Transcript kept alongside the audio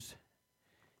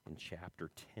in chapter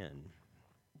 10.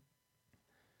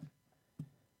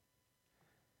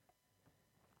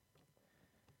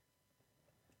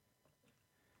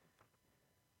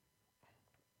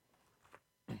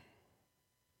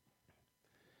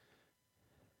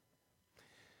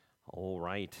 All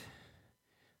right.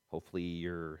 Hopefully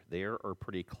you're there or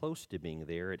pretty close to being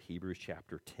there at Hebrews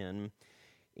chapter 10.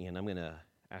 And I'm going to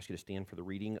ask you to stand for the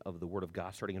reading of the Word of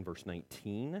God starting in verse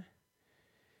 19.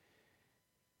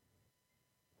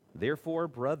 Therefore,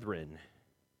 brethren,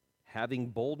 having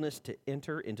boldness to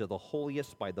enter into the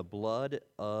holiest by the blood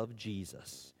of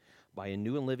Jesus, by a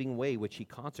new and living way which he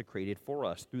consecrated for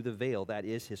us through the veil, that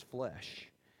is his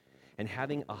flesh, and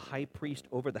having a high priest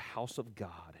over the house of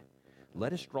God,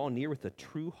 let us draw near with a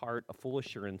true heart of full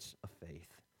assurance of faith,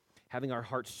 having our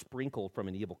hearts sprinkled from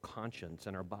an evil conscience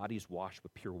and our bodies washed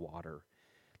with pure water.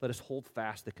 Let us hold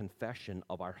fast the confession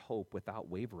of our hope without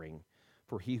wavering,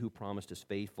 for he who promised is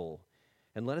faithful.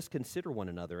 And let us consider one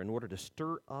another in order to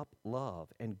stir up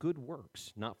love and good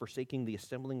works, not forsaking the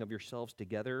assembling of yourselves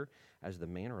together as the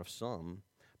manner of some,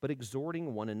 but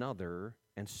exhorting one another,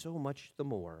 and so much the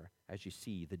more as you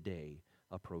see the day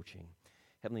approaching.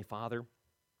 Heavenly Father,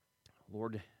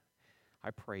 Lord,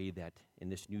 I pray that in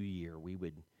this new year we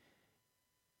would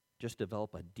just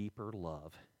develop a deeper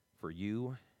love for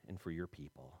you and for your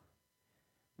people.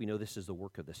 We know this is the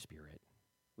work of the Spirit.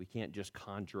 We can't just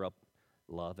conjure up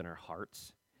love in our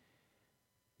hearts.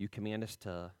 You command us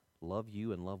to love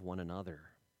you and love one another,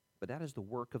 but that is the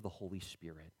work of the Holy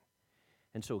Spirit.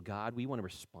 And so, God, we want to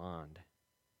respond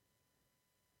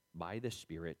by the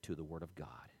Spirit to the Word of God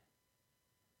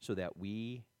so that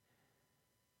we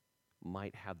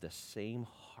might have the same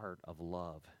heart of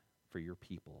love for your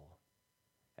people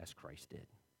as Christ did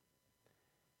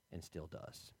and still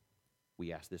does.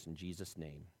 We ask this in Jesus'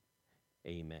 name.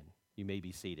 Amen. You may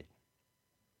be seated.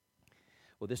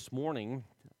 Well, this morning,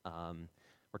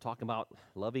 we're talking about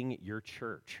loving your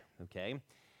church, okay?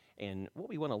 And what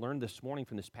we want to learn this morning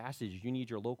from this passage is you need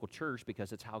your local church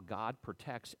because it's how God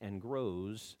protects and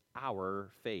grows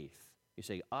our faith. You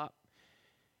say,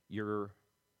 your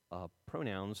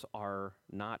pronouns are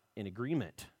not in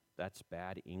agreement. That's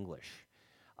bad English.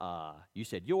 You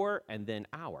said your and then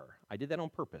our. I did that on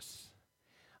purpose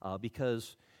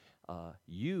because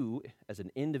you as an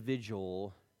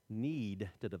individual need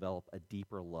to develop a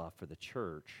deeper love for the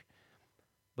church,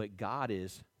 but God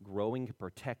is growing and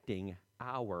protecting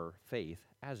our faith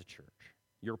as a church.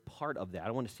 You're part of that.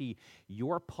 I want to see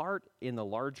your part in the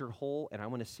larger whole, and I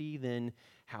want to see then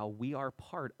how we are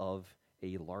part of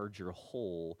a larger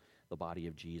whole, the body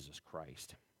of Jesus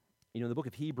Christ. You know, the book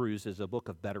of Hebrews is a book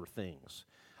of better things.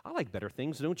 I like better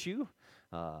things, don't you?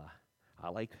 I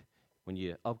like when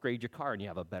you upgrade your car and you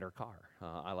have a better car.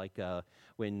 I like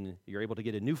when you're able to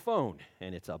get a new phone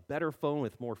and it's a better phone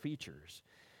with more features.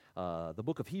 The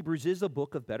book of Hebrews is a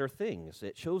book of better things.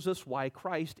 It shows us why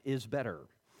Christ is better.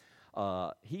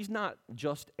 He's not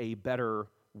just a better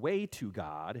way to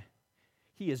God.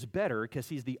 He is better because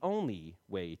he's the only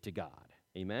way to God.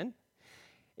 Amen?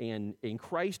 And in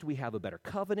Christ, we have a better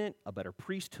covenant, a better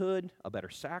priesthood, a better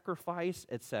sacrifice,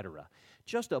 etc.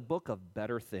 Just a book of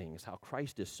better things, how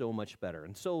Christ is so much better.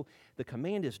 And so the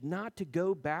command is not to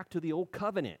go back to the old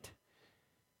covenant.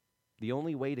 The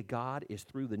only way to God is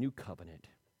through the new covenant,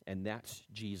 and that's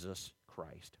Jesus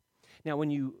Christ. Now,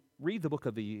 when you read the book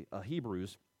of the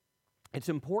Hebrews, it's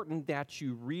important that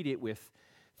you read it with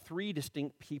three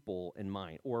distinct people in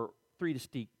mind, or three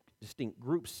distinct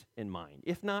groups in mind.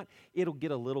 If not, it'll get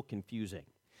a little confusing.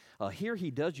 Here he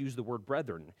does use the word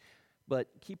brethren, but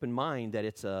keep in mind that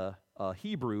it's a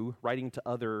Hebrew writing to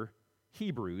other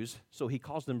Hebrews, so he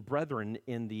calls them brethren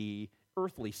in the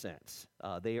earthly sense.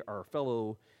 They are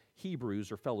fellow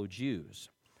Hebrews or fellow Jews.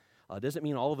 Doesn't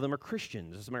mean all of them are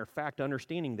Christians. As a matter of fact,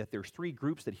 understanding that there's three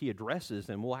groups that he addresses,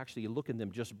 and we'll actually look at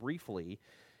them just briefly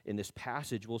in this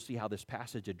passage. We'll see how this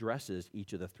passage addresses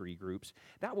each of the three groups.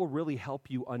 That will really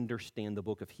help you understand the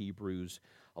book of Hebrews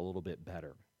a little bit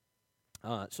better.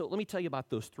 So let me tell you about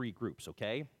those three groups,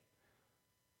 okay?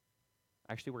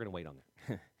 Actually, we're going to wait on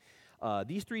that.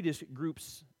 These three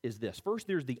groups is this. First,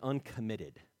 there's the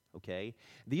uncommitted, okay?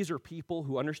 These are people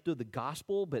who understood the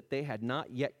gospel, but they had not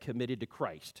yet committed to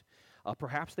Christ.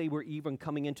 Perhaps they were even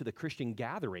coming into the Christian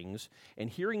gatherings and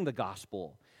hearing the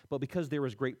gospel, but because there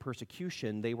was great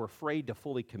persecution, they were afraid to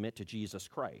fully commit to Jesus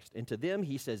Christ. And to them,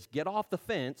 he says, get off the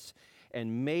fence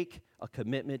and make a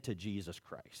commitment to Jesus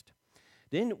Christ.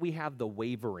 Then we have the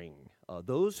wavering,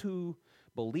 those who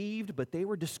believed, but they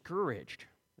were discouraged.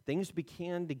 Things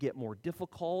began to get more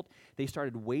difficult. They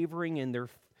started wavering in their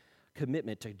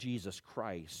commitment to Jesus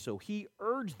Christ. So he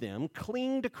urged them,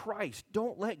 cling to Christ.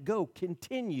 Don't let go.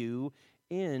 Continue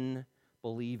in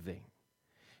believing.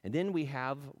 And then we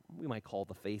might call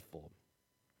the faithful.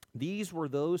 These were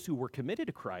those who were committed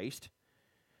to Christ,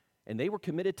 and they were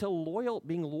committed to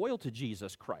being loyal to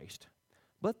Jesus Christ.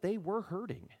 But they were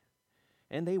hurting,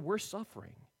 and they were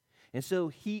suffering. And so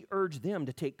he urged them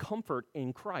to take comfort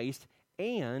in Christ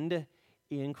and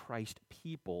in Christ's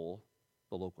people,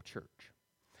 the local church.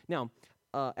 Now,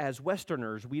 as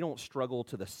Westerners, we don't struggle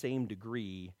to the same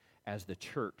degree as the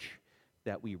church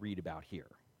that we read about here.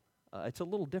 It's a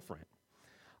little different.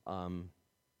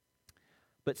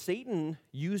 But Satan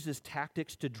uses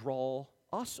tactics to draw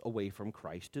us away from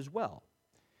Christ as well.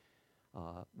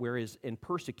 Whereas in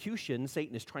persecution,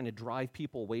 Satan is trying to drive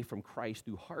people away from Christ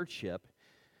through hardship.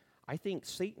 I think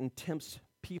Satan tempts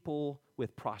people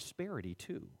with prosperity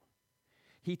too.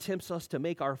 He tempts us to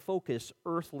make our focus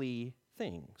earthly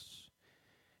things.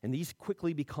 And these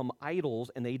quickly become idols,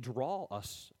 and they draw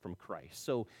us from Christ.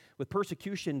 So with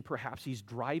persecution, perhaps he's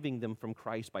driving them from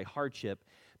Christ by hardship,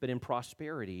 but in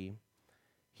prosperity,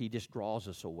 he just draws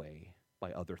us away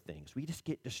by other things. We just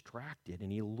get distracted,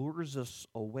 and he lures us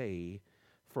away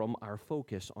from our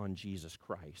focus on Jesus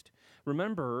Christ.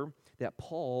 Remember that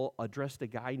Paul addressed a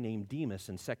guy named Demas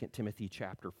in 2 Timothy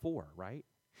chapter 4, right?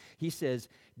 He says,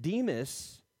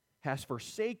 Demas has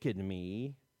forsaken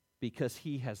me because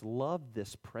he has loved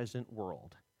this present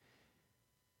world.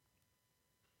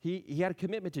 He had a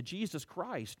commitment to Jesus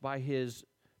Christ by his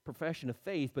profession of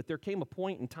faith, but there came a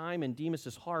point in time in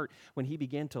Demas's heart when he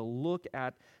began to look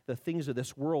at the things of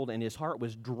this world, and his heart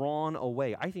was drawn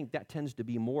away. I think that tends to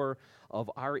be more of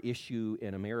our issue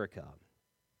in America.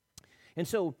 And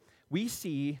so we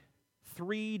see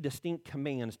three distinct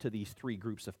commands to these three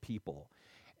groups of people.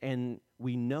 And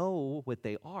we know what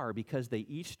they are because they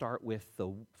each start with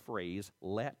the phrase,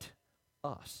 let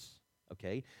us.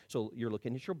 Okay? So you're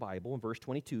looking at your Bible, in verse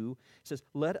 22, it says,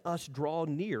 let us draw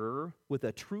near with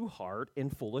a true heart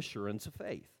and full assurance of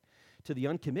faith. To the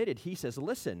uncommitted, he says,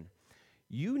 listen,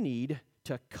 you need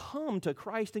to come to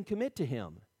Christ and commit to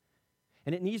him.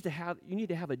 And you need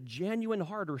to have a genuine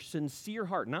heart or sincere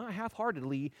heart, not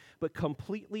half-heartedly, but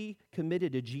completely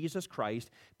committed to Jesus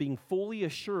Christ, being fully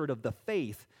assured of the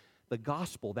faith, the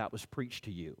gospel that was preached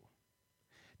to you.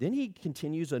 Then he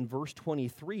continues in verse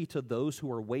 23 to those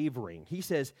who are wavering. He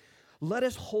says, let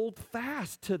us hold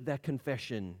fast to the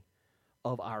confession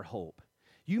of our hope.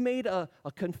 You made a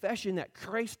confession that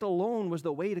Christ alone was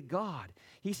the way to God.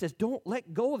 He says, don't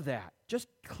let go of that. Just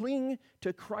cling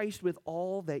to Christ with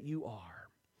all that you are.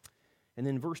 And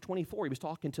then verse 24, he was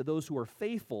talking to those who are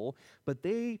faithful, but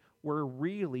they were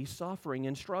really suffering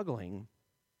and struggling.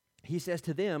 He says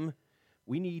to them,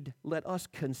 let us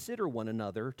consider one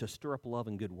another to stir up love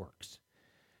and good works.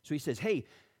 So he says, hey,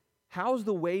 how's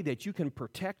the way that you can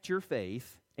protect your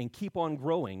faith and keep on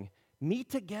growing? Meet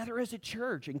together as a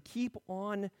church and keep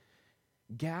on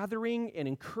gathering and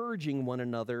encouraging one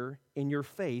another in your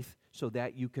faith so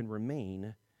that you can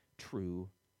remain true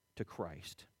to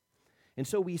Christ. And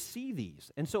so we see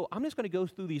these. And so I'm just going to go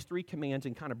through these three commands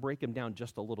and kind of break them down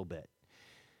just a little bit.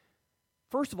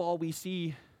 First of all, we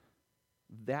see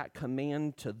that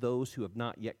command to those who have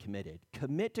not yet committed.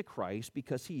 Commit to Christ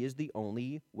because he is the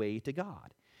only way to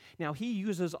God. Now, he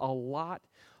uses a lot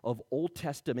of Old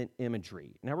Testament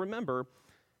imagery. Now, remember,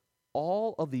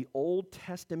 all of the Old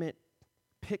Testament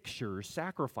pictures,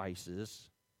 sacrifices,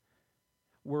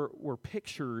 were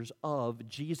pictures of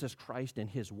Jesus Christ and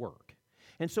his work.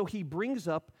 And so he brings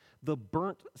up the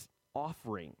burnt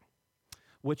offering,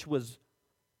 which was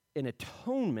an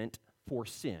atonement for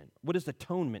sin. What does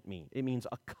atonement mean? It means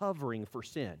a covering for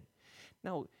sin.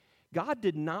 Now, God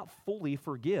did not fully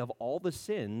forgive all the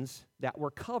sins that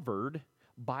were covered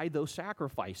by those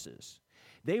sacrifices.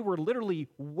 They were literally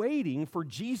waiting for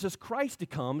Jesus Christ to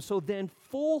come, so then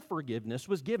full forgiveness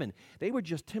was given. They were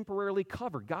just temporarily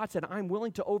covered. God said, I'm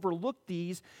willing to overlook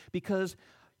these because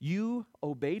you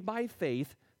obeyed by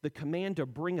faith the command to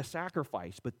bring a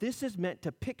sacrifice. But this is meant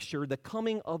to picture the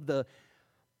coming of the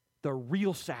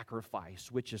real sacrifice,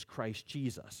 which is Christ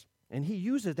Jesus. And he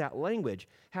uses that language,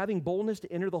 having boldness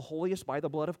to enter the holiest by the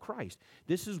blood of Christ.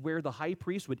 This is where the high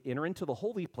priest would enter into the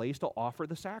holy place to offer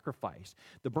the sacrifice.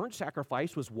 The burnt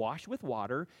sacrifice was washed with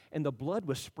water, and the blood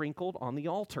was sprinkled on the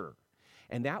altar.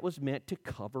 And that was meant to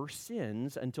cover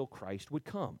sins until Christ would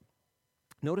come.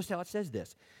 Notice how it says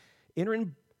this. Enter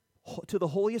to the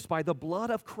holiest by the blood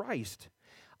of Christ,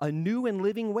 a new and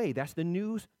living way. That's the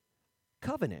new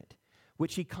covenant,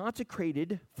 which he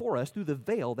consecrated for us through the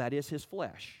veil that is his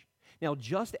flesh. Now,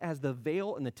 just as the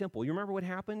veil in the temple, you remember what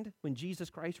happened when Jesus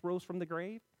Christ rose from the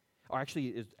grave? Or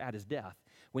actually, at his death.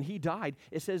 When he died,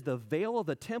 it says the veil of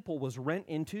the temple was rent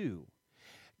in two.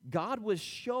 God was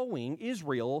showing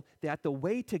Israel that the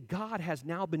way to God has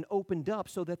now been opened up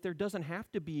so that there doesn't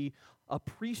have to be a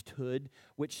priesthood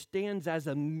which stands as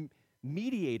a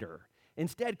mediator.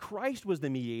 Instead, Christ was the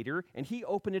mediator, and he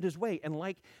opened it his way. And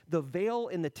like the veil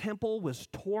in the temple was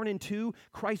torn in two,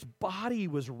 Christ's body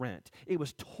was rent. It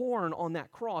was torn on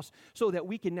that cross so that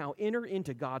we can now enter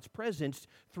into God's presence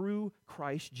through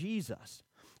Christ Jesus.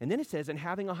 And then it says, and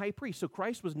having a high priest. So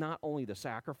Christ was not only the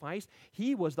sacrifice,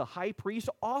 he was the high priest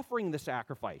offering the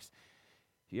sacrifice.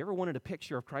 If you ever wanted a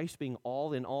picture of Christ being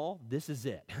all in all, this is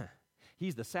it.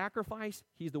 He's the sacrifice.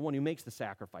 He's the one who makes the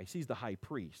sacrifice. He's the high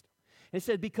priest. And it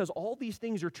said, because all these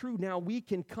things are true, now we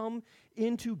can come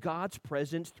into God's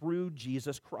presence through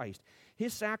Jesus Christ.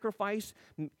 His sacrifice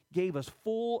gave us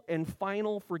full and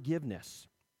final forgiveness.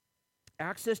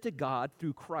 Access to God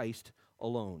through Christ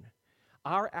alone.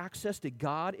 Our access to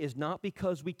God is not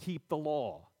because we keep the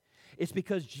law. It's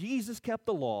because Jesus kept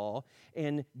the law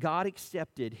and God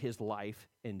accepted his life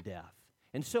and death.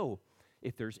 And so,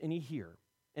 if there's any here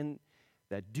and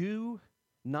that do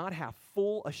not have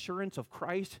full assurance of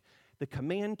Christ, the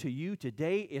command to you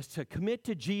today is to commit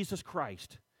to Jesus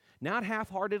Christ. Not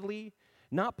half-heartedly,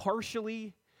 not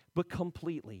partially, but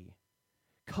completely.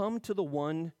 Come to the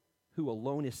one who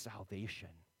alone is salvation.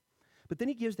 But then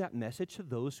he gives that message to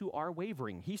those who are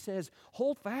wavering. He says,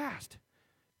 hold fast.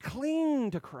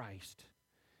 Cling to Christ.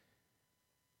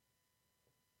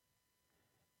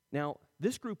 Now,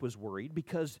 this group was worried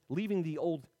because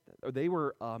they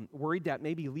were worried that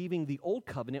maybe leaving the old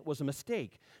covenant was a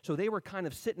mistake. So they were kind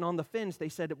of sitting on the fence. They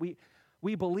said,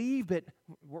 we believe, but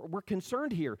we're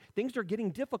concerned here. Things are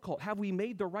getting difficult. Have we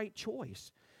made the right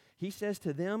choice? He says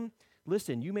to them,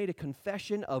 listen, you made a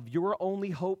confession of your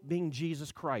only hope being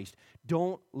Jesus Christ.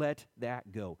 Don't let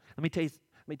that go. Let me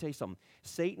tell you something.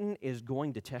 Satan is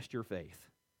going to test your faith.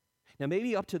 Now,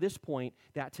 maybe up to this point,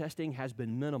 that testing has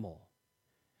been minimal.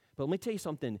 But let me tell you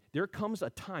something. There comes a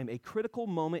time, a critical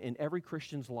moment in every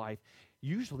Christian's life,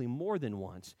 usually more than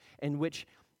once, in which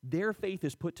their faith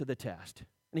is put to the test.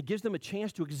 And it gives them a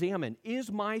chance to examine,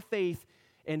 is my faith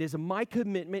and is my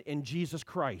commitment in Jesus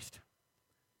Christ?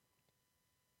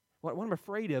 What I'm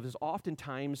afraid of is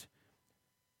oftentimes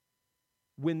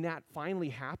when that finally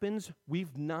happens,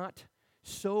 we've not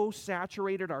so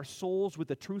saturated our souls with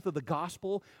the truth of the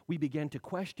gospel, we begin to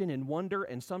question and wonder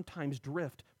and sometimes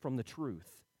drift from the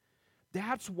truth.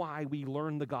 That's why we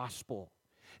learn the gospel.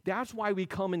 That's why we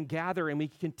come and gather and we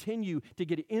continue to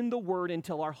get in the Word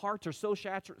until our hearts are so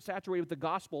saturated with the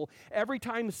gospel. Every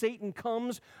time Satan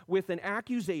comes with an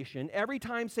accusation, every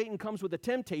time Satan comes with a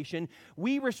temptation,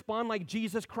 we respond like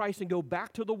Jesus Christ and go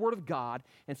back to the Word of God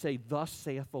and say, thus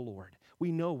saith the Lord.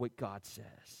 We know what God says.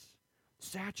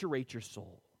 Saturate your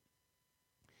soul.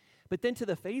 But then to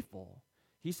the faithful,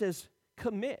 he says,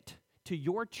 commit to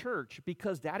your church,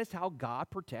 because that is how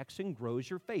God protects and grows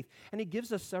your faith. And he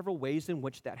gives us several ways in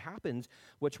which that happens,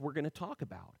 which we're going to talk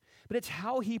about. But it's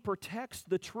how he protects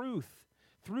the truth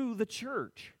through the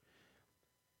church.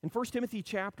 In 1 Timothy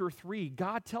chapter 3,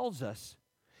 God tells us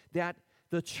that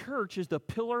the church is the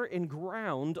pillar and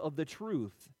ground of the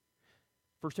truth.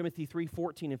 1 Timothy 3,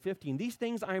 14 and 15. These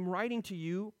things I am writing to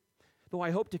you, though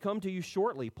I hope to come to you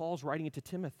shortly. Paul's writing it to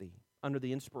Timothy under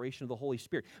the inspiration of the Holy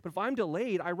Spirit. But if I'm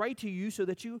delayed, I write to you so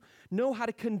that you know how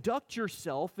to conduct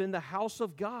yourself in the house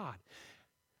of God.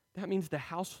 That means the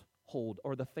household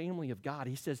or the family of God.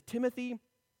 He says, Timothy,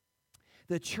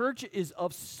 the church is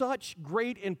of such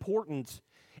great importance.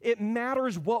 It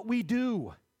matters what we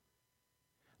do.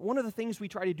 One of the things we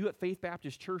try to do at Faith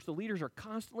Baptist Church, the leaders are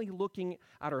constantly looking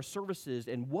at our services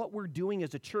and what we're doing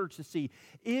as a church to see,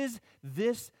 is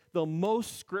this the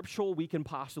most scriptural we can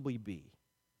possibly be?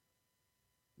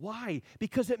 Why?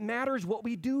 Because it matters what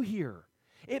we do here.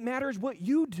 It matters what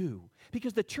you do.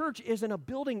 Because the church isn't a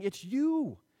building, it's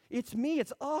you. It's me,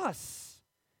 it's us.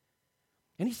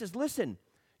 And he says, listen,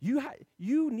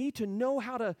 you need to know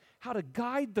how to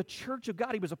guide the church of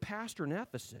God. He was a pastor in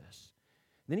Ephesus.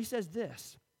 Then he says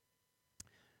this,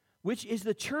 which is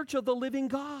the church of the living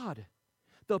God,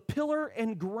 the pillar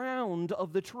and ground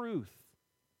of the truth.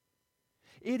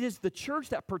 It is the church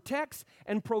that protects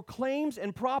and proclaims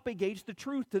and propagates the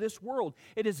truth to this world.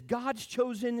 It is God's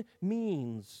chosen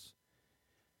means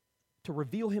to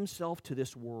reveal himself to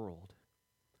this world.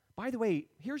 By the way,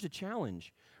 here's a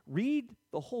challenge. Read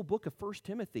the whole book of 1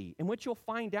 Timothy, and what you'll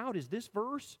find out is this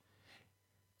verse,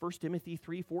 1 Timothy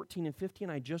 3, 14 and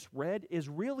 15 I just read, is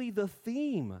really the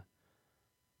theme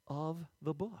of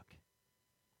the book.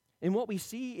 And what we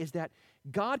see is that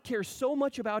God cares so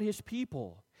much about his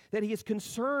people that he is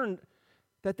concerned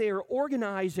that they are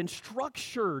organized and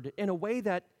structured in a way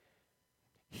that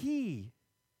he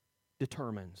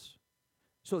determines.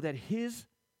 so that His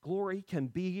glory can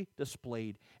be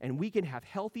displayed, and we can have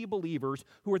healthy believers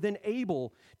who are then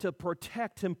able to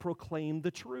protect and proclaim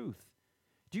the truth.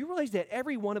 Do you realize that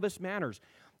every one of us matters?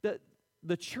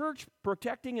 The church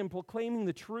protecting and proclaiming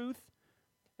the truth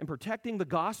and protecting the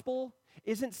gospel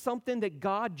isn't something that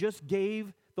God just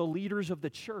gave the leaders of the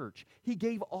church. He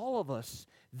gave all of us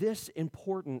this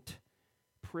important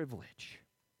privilege.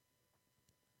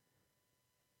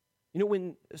 You know,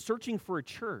 when searching for a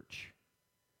church,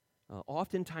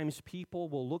 oftentimes people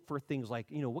will look for things like,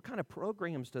 what kind of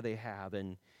programs do they have,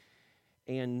 and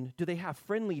do they have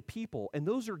friendly people? And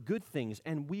those are good things,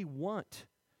 and we want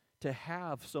to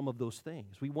have some of those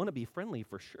things. We want to be friendly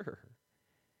for sure.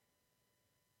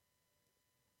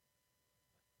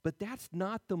 But that's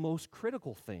not the most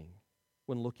critical thing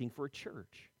when looking for a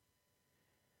church.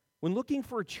 When looking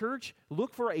for a church,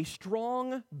 look for a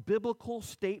strong biblical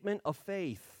statement of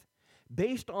faith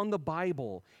based on the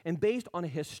Bible and based on a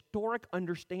historic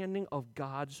understanding of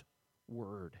God's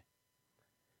Word.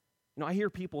 I hear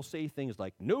people say things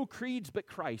like, no creeds but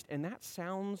Christ, and that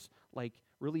sounds like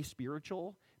really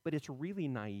spiritual, but it's really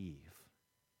naive.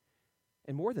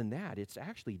 And more than that, it's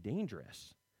actually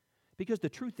dangerous. Because the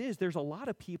truth is, there's a lot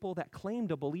of people that claim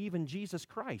to believe in Jesus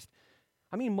Christ.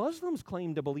 Muslims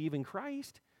claim to believe in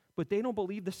Christ, but they don't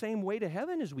believe the same way to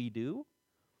heaven as we do.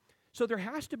 So there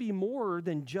has to be more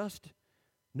than just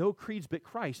no creeds but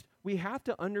Christ. We have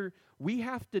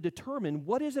to determine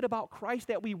what is it about Christ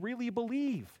that we really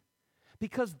believe,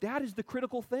 because that is the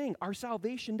critical thing. Our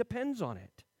salvation depends on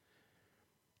it.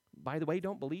 By the way,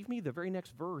 don't believe me? The very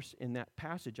next verse in that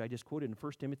passage I just quoted in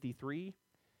 1 Timothy 3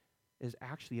 is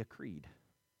actually a creed.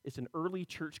 It's an early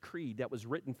church creed that was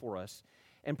written for us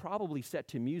and probably set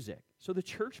to music. So the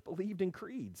church believed in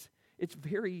creeds. It's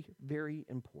very, very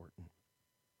important.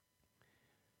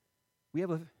 We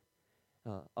have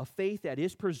a faith that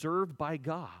is preserved by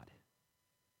God.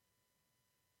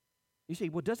 You say,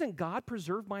 well, doesn't God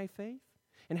preserve my faith?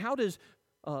 And how does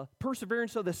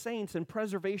perseverance of the saints and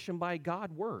preservation by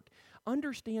God work?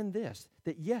 Understand this,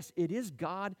 that yes, it is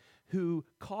God who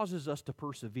causes us to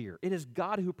persevere. It is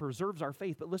God who preserves our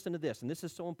faith. But listen to this, and this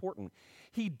is so important.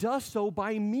 He does so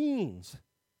by means.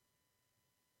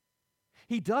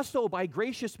 He does so by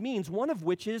gracious means, one of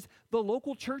which is the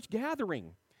local church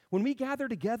gathering. When we gather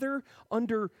together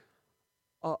under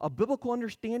a biblical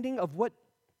understanding of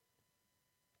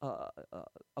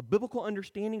a biblical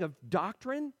understanding of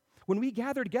doctrine, when we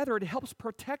gather together, it helps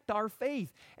protect our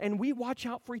faith, and we watch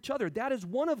out for each other. That is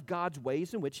one of God's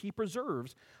ways in which He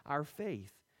preserves our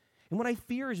faith. And what I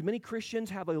fear is many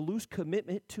Christians have a loose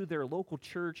commitment to their local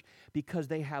church because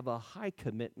they have a high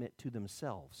commitment to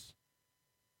themselves.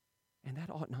 And that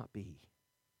ought not be.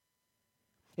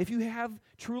 If you have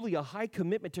truly a high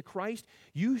commitment to Christ,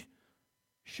 you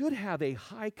should have a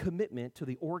high commitment to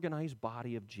the organized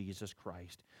body of Jesus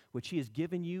Christ, which He has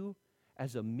given you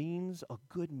as a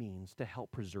good means to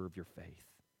help preserve your faith.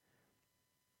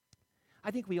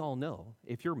 I think we all know,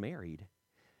 if you're married,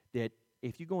 that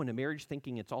if you go into marriage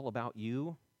thinking it's all about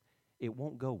you, it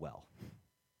won't go well.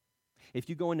 If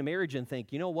you go into marriage and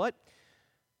think, you know what,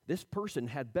 this person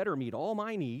had better meet all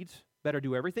my needs, better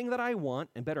do everything that I want,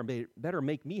 and better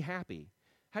make me happy,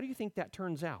 how do you think that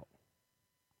turns out?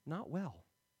 Not well.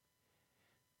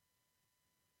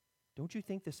 Don't you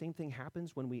think the same thing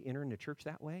happens when we enter into church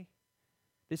that way?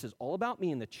 This is all about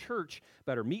me, and the church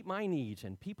better meet my needs,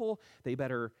 and people, they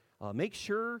better make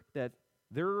sure that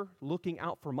they're looking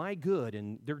out for my good,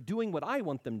 and they're doing what I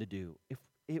want them to do. If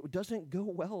it doesn't go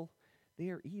well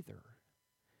there either.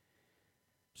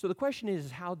 So the question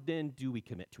is, how then do we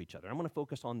commit to each other? I'm going to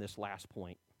focus on this last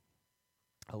point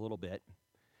a little bit.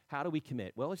 How do we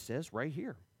commit? Well, it says right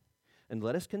here, and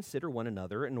let us consider one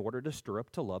another in order to stir up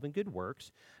to love and good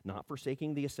works, not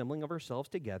forsaking the assembling of ourselves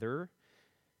together,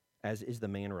 as is the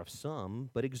manner of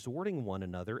some, but exhorting one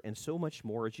another, and so much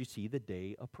more as you see the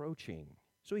day approaching.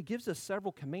 So he gives us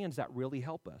several commands that really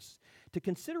help us. To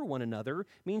consider one another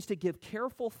means to give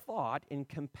careful thought and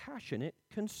compassionate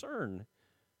concern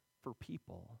for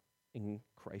people in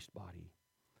Christ's body.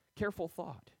 Careful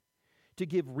thought. To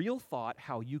give real thought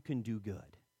how you can do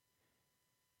good.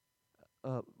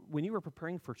 When you were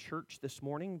preparing for church this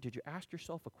morning, did you ask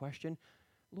yourself a question?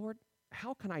 Lord,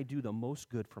 how can I do the most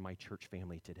good for my church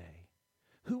family today?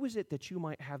 Who is it that you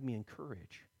might have me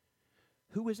encourage?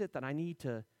 Who is it that I need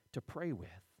to pray with?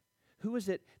 Who is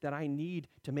it that I need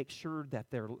to make sure that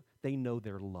they know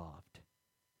they're loved?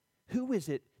 Who is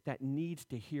it that needs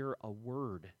to hear a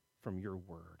word from your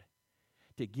word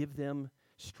to give them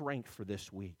strength for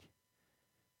this week?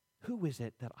 Who is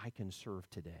it that I can serve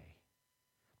today?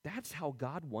 That's how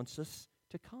God wants us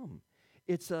to come.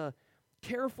 It's a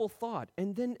careful thought,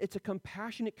 and then it's a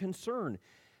compassionate concern.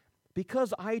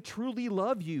 Because I truly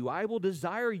love you, I will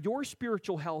desire your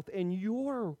spiritual health and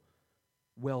your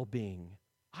well-being.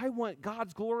 I want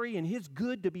God's glory and His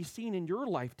good to be seen in your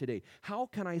life today. How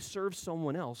can I serve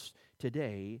someone else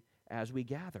today as we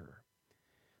gather?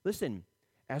 Listen,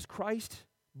 as Christ's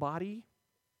body,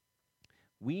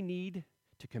 we need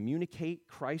to communicate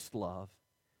Christ's love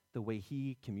the way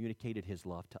He communicated His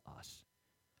love to us.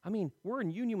 I mean, we're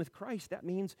in union with Christ. That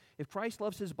means if Christ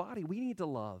loves His body, we need to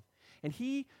love. And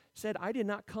He said, I did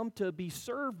not come to be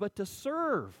served, but to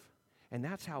serve. And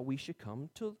that's how we should come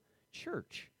to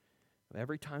church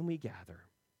every time we gather.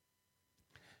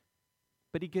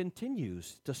 But He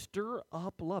continues to stir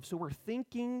up love. So we're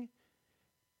thinking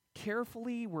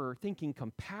carefully, we're thinking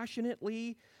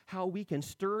compassionately how we can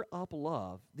stir up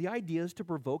love. The idea is to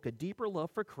provoke a deeper love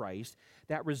for Christ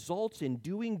that results in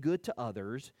doing good to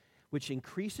others, which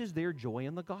increases their joy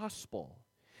in the gospel.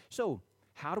 So,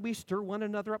 how do we stir one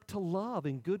another up to love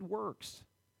and good works?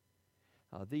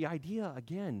 The idea,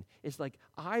 again, is like,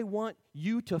 I want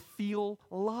you to feel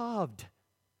loved.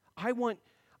 I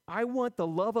want the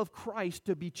love of Christ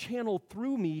to be channeled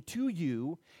through me to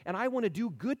you, and I want to do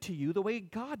good to you the way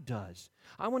God does.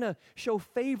 I want to show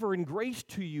favor and grace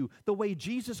to you the way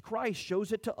Jesus Christ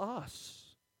shows it to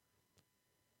us.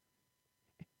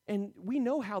 And we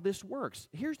know how this works.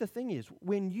 Here's the thing is,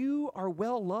 when you are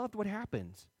well loved, what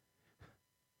happens?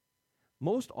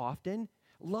 Most often,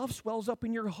 love swells up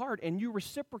in your heart and you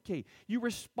reciprocate. You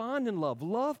respond in love.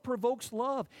 Love provokes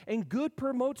love and good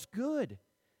promotes good.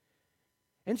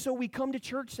 And so we come to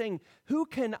church saying, who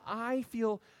can I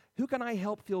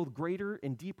help feel greater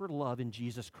and deeper love in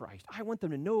Jesus Christ? I want them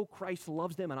to know Christ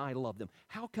loves them and I love them.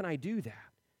 How can I do that?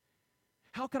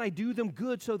 How can I do them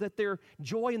good so that their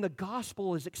joy in the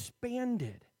gospel is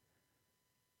expanded?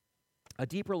 A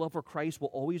deeper love for Christ will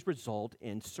always result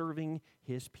in serving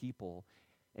His people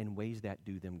in ways that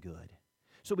do them good.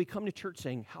 So we come to church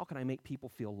saying, how can I make people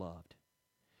feel loved?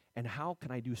 And how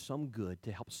can I do some good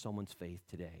to help someone's faith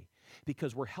today?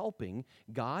 Because we're helping.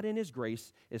 God in His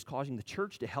grace is causing the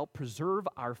church to help preserve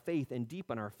our faith and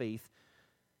deepen our faith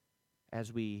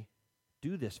as we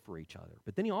do this for each other.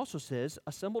 But then He also says,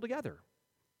 assemble together.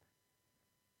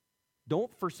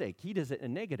 Don't forsake. He does it in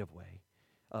a negative way.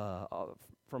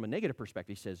 From a negative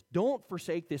perspective, He says, don't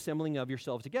forsake the assembling of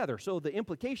yourselves together. So the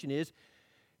implication is,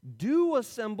 do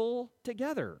assemble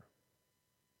together.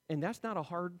 And that's not a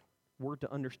hard word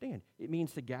to understand. It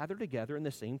means to gather together in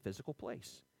the same physical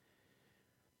place.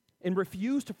 And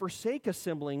refuse to forsake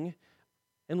assembling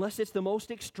unless it's the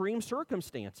most extreme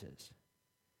circumstances.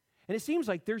 And it seems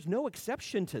like there's no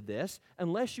exception to this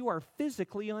unless you are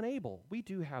physically unable. We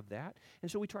do have that.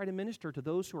 And so we try to minister to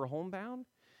those who are homebound.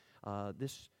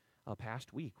 This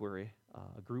past week where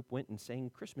a group went and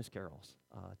sang Christmas carols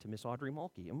to Miss Audrey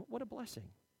Mulkey. And what a blessing.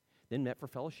 Then met for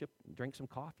fellowship, drank some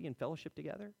coffee and fellowship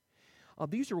together.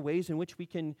 These are ways in which we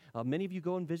can, many of you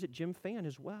go and visit Jim Fan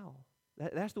as well.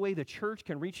 That's the way the church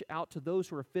can reach out to those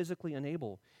who are physically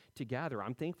unable to gather.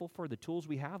 I'm thankful for the tools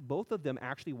we have. Both of them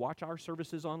actually watch our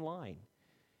services online.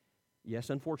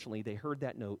 Yes, unfortunately, they heard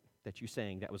that note that you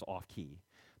sang that was off key.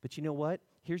 But you know what?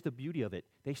 Here's the beauty of it.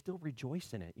 They still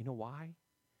rejoice in it. You know why?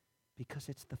 Because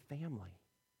it's the family.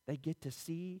 They get to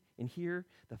see and hear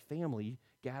the family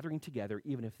gathering together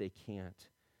even if they can't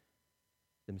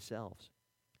themselves.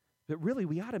 But really,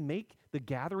 we ought to make the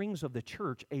gatherings of the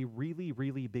church a really,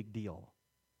 really big deal.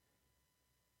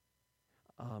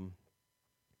 I'm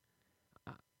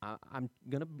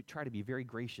going to try to be very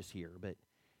gracious here, but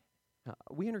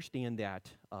we understand that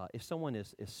if someone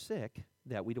is sick,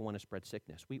 that we don't want to spread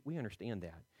sickness. We understand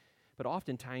that. But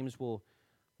oftentimes we'll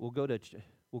go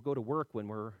to work when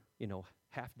we're,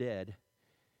 half dead,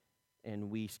 and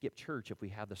we skip church if we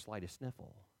have the slightest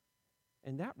sniffle.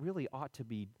 And that really ought to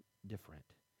be different.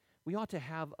 We ought to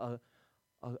have a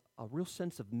real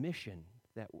sense of mission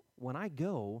that when I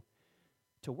go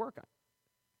to work,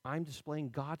 I'm displaying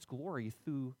God's glory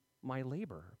through my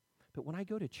labor. But when I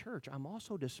go to church, I'm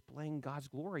also displaying God's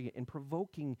glory and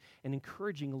provoking and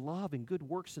encouraging love and good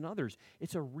works in others.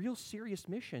 It's a real serious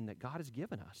mission that God has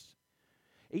given us.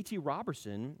 A.T.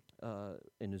 Robertson,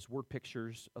 in his word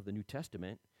pictures of the New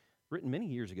Testament, written many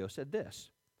years ago, said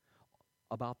this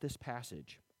about this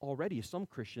passage. Already some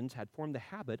Christians had formed the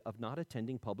habit of not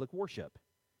attending public worship,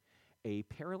 a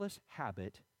perilous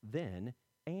habit then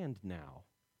and now.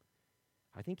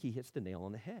 I think he hits the nail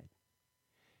on the head.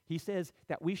 He says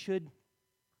that we should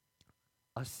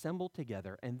assemble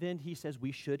together, and then he says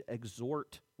we should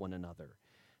exhort one another.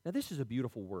 Now, this is a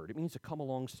beautiful word. It means to come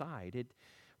alongside.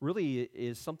 really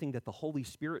is something that the Holy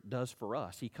Spirit does for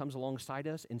us. He comes alongside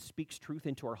us and speaks truth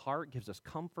into our heart, gives us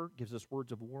comfort, gives us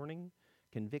words of warning,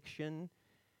 conviction.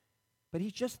 But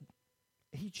he's just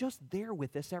there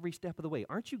with us every step of the way.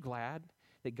 Aren't you glad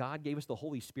that God gave us the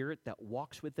Holy Spirit that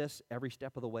walks with us every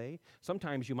step of the way?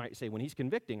 Sometimes you might say, when he's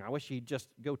convicting, I wish he'd just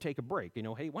go take a break. Hey,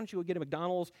 why don't you go get a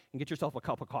McDonald's and get yourself a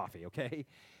cup of coffee, okay?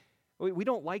 We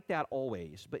don't like that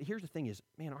always. But here's the thing is,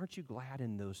 man, aren't you glad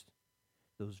in those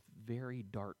very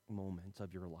dark moments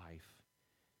of your life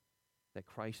that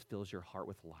Christ fills your heart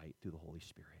with light through the Holy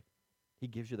Spirit? He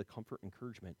gives you the comfort and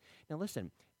encouragement. Now listen,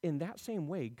 in that same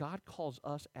way, God calls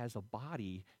us as a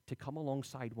body to come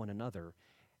alongside one another.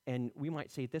 And we might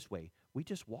say it this way, we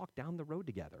just walk down the road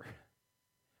together.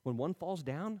 When one falls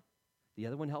down, the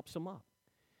other one helps them up.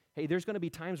 Hey, there's going to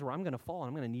be times where I'm going to fall, and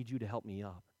I'm going to need you to help me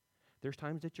up. There's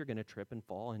times that you're going to trip and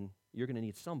fall, and you're going to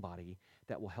need somebody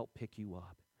that will help pick you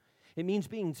up. It means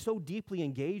being so deeply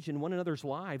engaged in one another's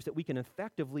lives that we can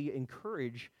effectively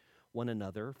encourage one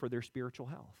another for their spiritual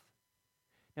health.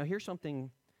 Now, here's something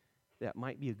that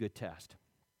might be a good test.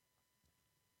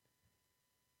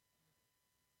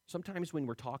 Sometimes when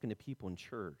we're talking to people in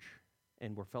church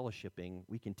and we're fellowshipping,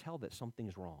 we can tell that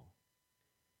something's wrong.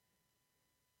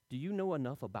 Do you know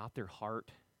enough about their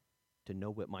heart to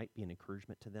know what might be an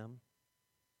encouragement to them?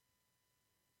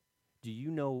 Do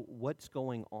you know what's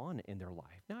going on in their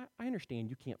life? Now, I understand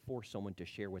you can't force someone to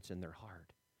share what's in their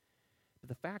heart. But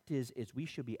the fact is we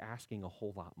should be asking a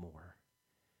whole lot more.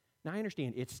 Now, I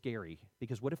understand it's scary,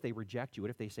 because what if they reject you? What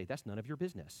if they say, that's none of your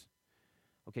business?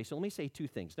 Okay, so let me say two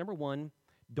things. Number one,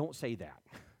 don't say that.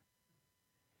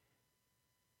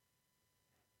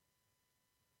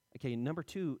 Okay, number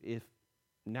two, if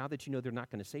now that you know they're not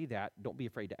going to say that, don't be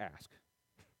afraid to ask.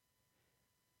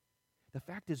 The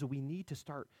fact is we need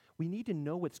to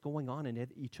know what's going on in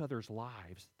each other's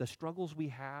lives, the struggles we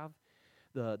have,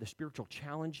 the spiritual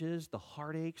challenges, the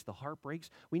heartaches, the heartbreaks.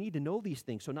 We need to know these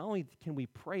things. So not only can we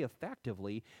pray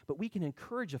effectively, but we can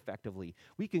encourage effectively.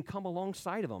 We can come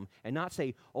alongside of them and not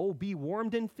say, oh, be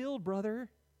warmed and filled, brother.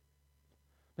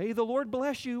 May the Lord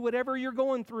bless you, whatever you're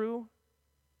going through.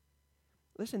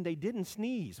 Listen, they didn't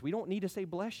sneeze. We don't need to say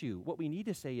bless you. What we need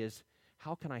to say is,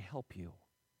 how can I help you?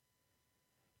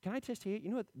 Can I just tell you,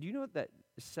 do you know that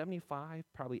 75,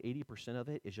 probably 80% of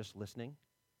it is just listening?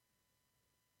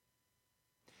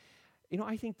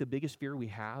 I think the biggest fear we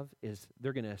have is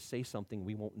they're going to say something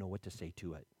we won't know what to say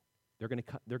to it. They're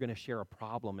going to share a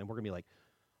problem, and we're going to be like,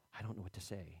 I don't know what to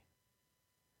say.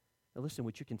 Now listen,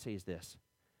 what you can say is this.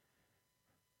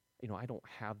 I don't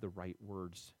have the right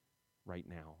words right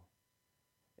now,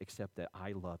 except that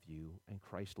I love you and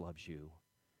Christ loves you.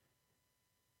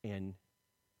 And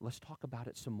let's talk about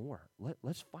it some more.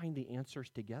 Let's find the answers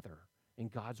together in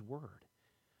God's Word.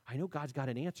 I know God's got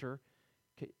an answer.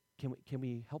 Can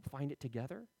we help find it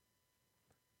together?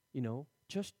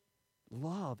 Just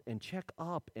love and check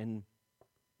up and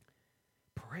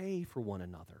pray for one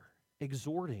another,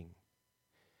 exhorting.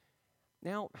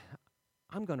 Now,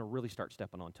 I'm going to really start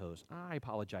stepping on toes. I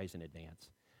apologize in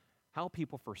advance. How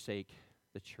people forsake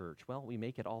the church? Well, we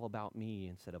make it all about me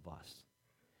instead of us.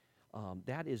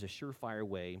 That is a surefire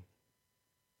way.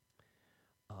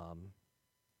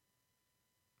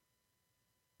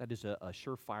 That is a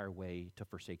surefire way to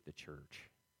forsake the church.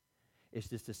 It's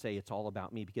just to say it's all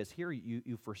about me, because here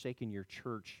you've forsaken your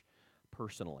church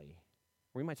personally,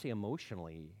 or you might say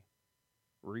emotionally,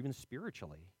 or even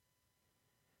spiritually.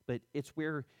 But it's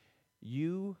where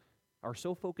you are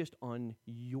so focused on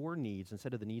your needs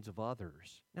instead of the needs of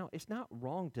others. Now, it's not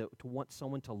wrong to want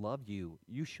someone to love you.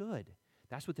 You should.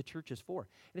 That's what the church is for.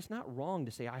 And it's not wrong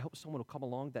to say, I hope someone will come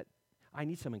along that I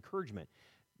need some encouragement.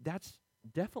 That's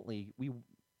definitely,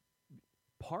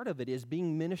 part of it is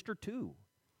being ministered to.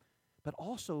 But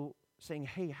also saying,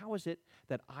 hey, how is it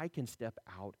that I can step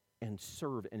out and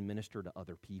serve and minister to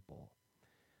other people?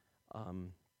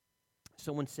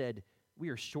 Someone said, we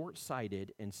are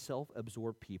short-sighted and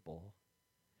self-absorbed people.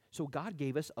 So God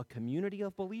gave us a community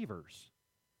of believers,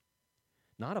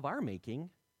 not of our making,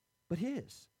 but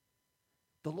His.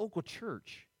 The local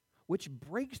church, which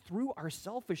breaks through our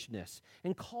selfishness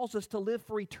and calls us to live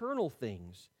for eternal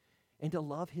things and to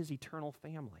love His eternal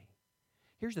family.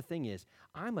 Here's the thing is,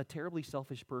 I'm a terribly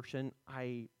selfish person.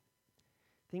 I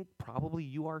think probably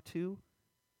you are too.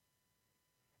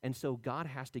 And so God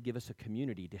has to give us a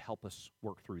community to help us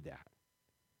work through that.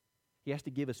 He has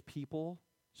to give us people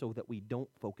so that we don't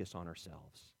focus on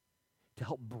ourselves, to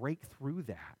help break through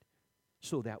that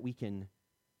so that we can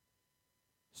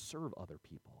serve other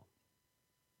people.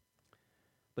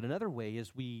 But another way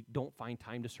is we don't find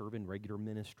time to serve in regular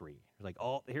ministry. It's like,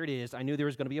 oh, here it is. I knew there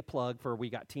was going to be a plug for we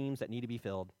got teams that need to be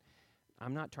filled.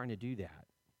 I'm not trying to do that.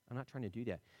 I'm not trying to do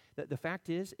that. The fact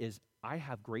is I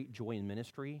have great joy in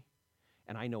ministry,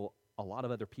 and I know a lot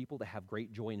of other people that have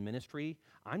great joy in ministry.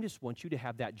 I just want you to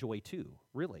have that joy too,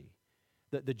 really.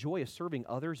 The joy of serving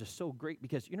others is so great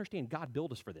because you understand God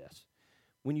built us for this.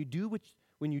 When you do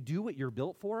what you're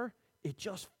built for,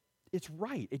 it's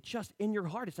right. It's just in your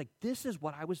heart. It's like, this is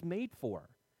what I was made for.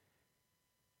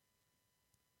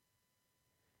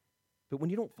 But when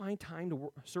you don't find time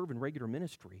to serve in regular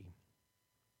ministry,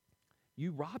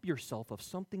 you rob yourself of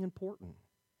something important.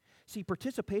 See,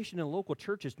 participation in a local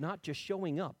church is not just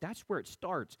showing up. That's where it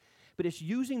starts. But it's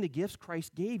using the gifts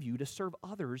Christ gave you to serve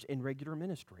others in regular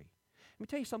ministry. Let me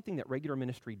tell you something that regular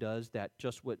ministry does that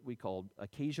just what we call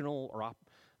occasional or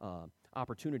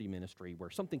opportunity ministry, where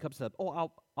something comes up,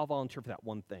 I'll volunteer for that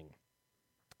one thing.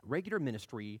 Regular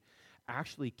ministry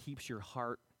actually keeps your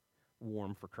heart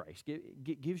warm for Christ.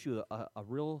 Gives you a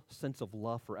real sense of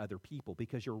love for other people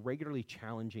because you're regularly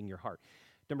challenging your heart.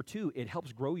 Number two, it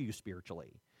helps grow you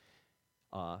spiritually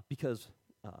because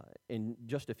in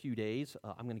just a few days,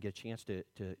 I'm going to get a chance to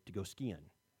go skiing.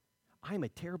 I'm a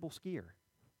terrible skier.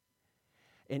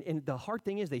 And the hard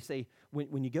thing is they say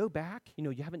when you go back,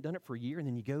 you haven't done it for a year, and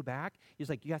then you go back, it's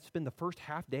like you have to spend the first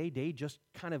half day just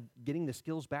kind of getting the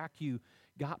skills back you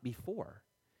got before.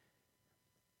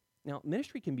 Now,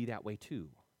 ministry can be that way too.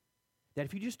 That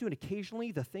if you just do it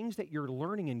occasionally, the things that you're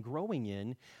learning and growing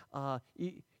in,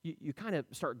 you kind of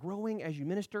start growing as you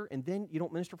minister, and then you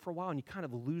don't minister for a while, and you kind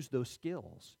of lose those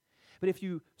skills. But if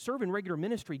you serve in regular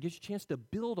ministry, it gives you a chance to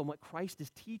build on what Christ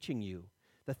is teaching you.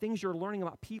 The things you're learning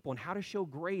about people and how to show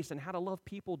grace and how to love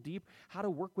people deep, how to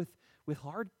work with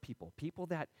hard people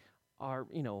that are,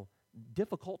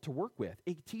 difficult to work with.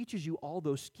 It teaches you all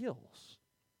those skills.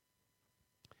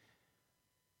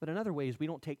 But in other ways, we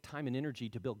don't take time and energy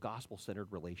to build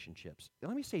gospel-centered relationships.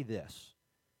 Let me say this.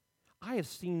 I have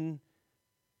seen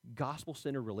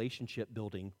gospel-centered relationship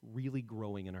building really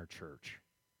growing in our church.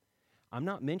 I'm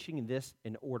not mentioning this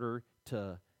in order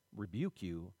to rebuke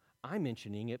you. I'm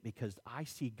mentioning it because I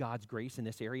see God's grace in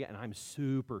this area, and I'm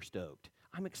super stoked.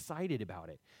 I'm excited about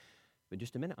it. But in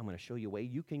just a minute, I'm going to show you a way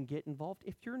you can get involved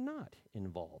if you're not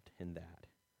involved in that.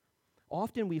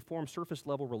 Often we form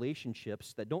surface-level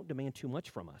relationships that don't demand too much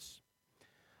from us,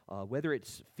 whether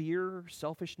it's fear,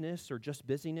 selfishness, or just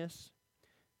busyness.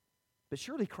 But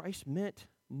surely Christ meant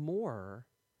more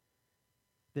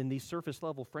than these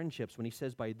surface-level friendships when he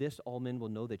says, by this all men will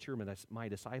know that you're my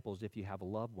disciples if you have a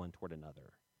love one toward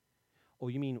another. Oh,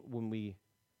 you mean when we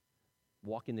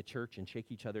walk in the church and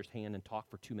shake each other's hand and talk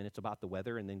for 2 minutes about the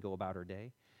weather and then go about our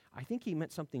day? I think he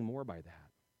meant something more by that.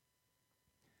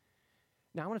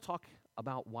 Now, I want to talk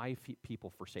about why people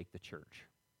forsake the church.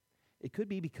 It could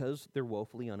be because they're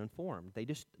woefully uninformed. They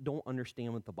just don't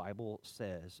understand what the Bible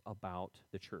says about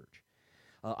the church.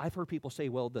 I've heard people say,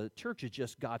 well, the church is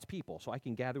just God's people, so I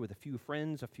can gather with a few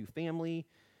friends, a few family,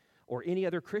 or any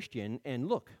other Christian, and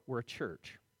look, we're a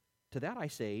church. To that I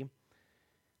say,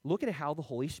 look at how the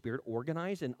Holy Spirit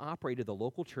organized and operated the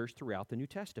local church throughout the New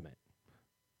Testament.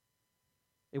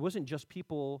 It wasn't just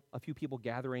a few people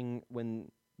gathering when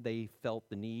they felt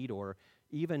the need or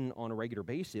even on a regular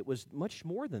basis. It was much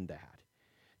more than that.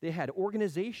 They had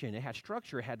organization, it had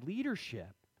structure, it had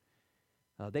leadership.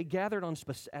 They gathered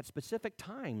at specific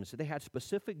times. They had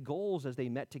specific goals as they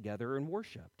met together and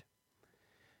worshiped.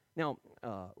 Now,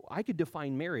 I could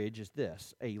define marriage as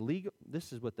this.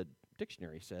 This is what the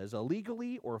dictionary says: a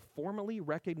legally or formally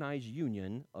recognized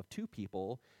union of two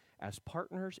people as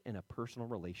partners in a personal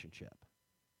relationship.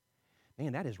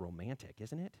 Man, that is romantic,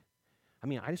 isn't it? I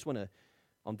mean, I just want to,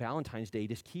 on Valentine's Day,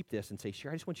 just keep this and say,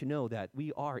 Sherry, I just want you to know that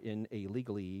we are in a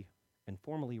legally and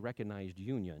formally recognized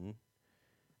union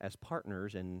as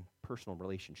partners in personal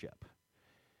relationship.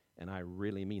 And I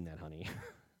really mean that, honey.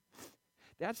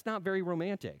 That's not very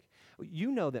romantic.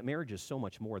 You know that marriage is so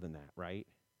much more than that, right?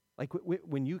 Like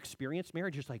when you experience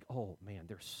marriage, it's like, oh man,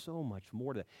 there's so much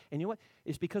more to that. And you know what?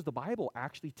 It's because the Bible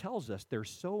actually tells us there's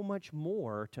so much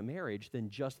more to marriage than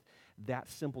just that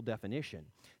simple definition.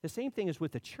 The same thing is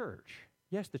with the church.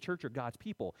 Yes, the church are God's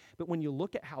people, but when you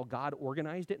look at how God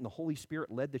organized it and the Holy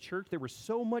Spirit led the church, there was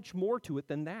so much more to it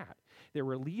than that. There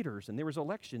were leaders and there was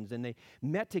elections and they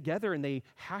met together and they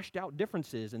hashed out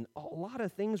differences and a lot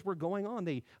of things were going on.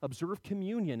 They observed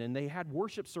communion and they had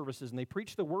worship services and they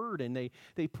preached the word and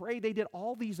they prayed. They did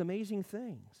all these amazing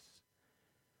things.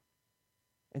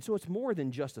 And so it's more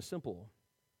than just a simple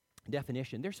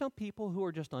definition. There's some people who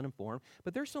are just uninformed,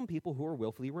 but there's some people who are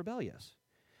willfully rebellious.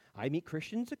 I meet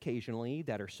Christians occasionally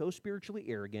that are so spiritually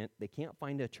arrogant, they can't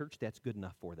find a church that's good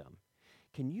enough for them.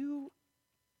 Can you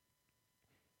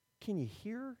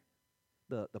hear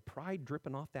the pride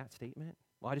dripping off that statement?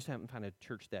 Well, I just haven't found a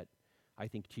church that I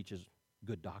think teaches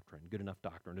good doctrine, good enough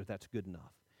doctrine, if that's good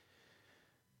enough.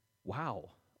 Wow,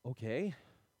 okay,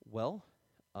 well,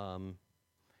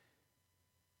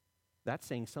 that's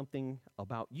saying something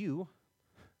about you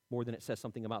more than it says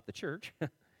something about the church.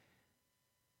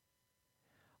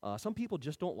 Some people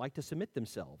just don't like to submit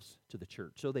themselves to the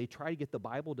church, so they try to get the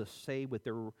Bible to say what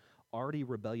their already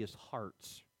rebellious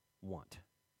hearts want.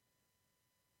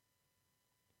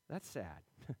 That's sad,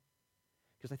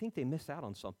 because I think they miss out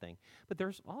on something. But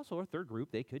there's also a third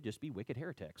group. They could just be wicked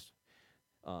heretics.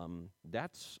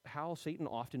 That's how Satan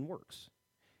often works.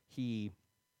 He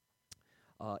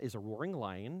is a roaring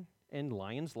lion, and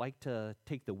lions like to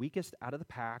take the weakest out of the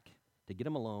pack to get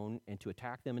them alone and to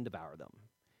attack them and devour them.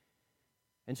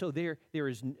 And so there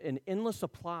is an endless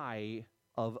supply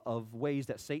of ways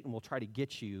that Satan will try to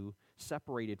get you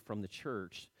separated from the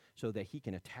church so that he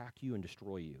can attack you and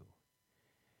destroy you.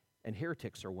 And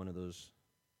heretics are one of those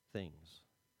things.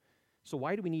 So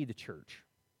why do we need the church?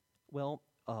 Well,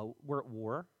 we're at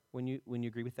war. When you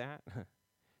agree with that?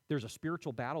 There's a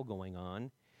spiritual battle going on,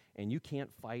 and you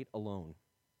can't fight alone.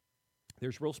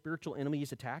 There's real spiritual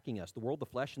enemies attacking us. The world, the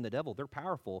flesh, and the devil, they're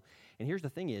powerful. And here's the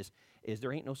thing is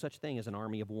there ain't no such thing as an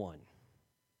army of one.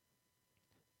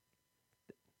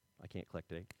 I can't click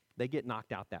today. They get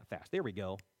knocked out that fast. There we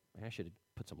go. I should have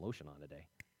put some lotion on today.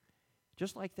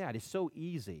 Just like that. It's so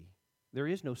easy. There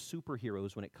is no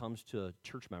superheroes when it comes to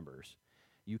church members.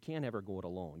 You can't ever go it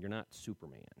alone. You're not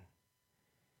Superman.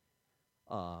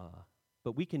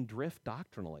 But we can drift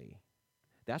doctrinally.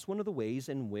 That's one of the ways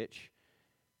in which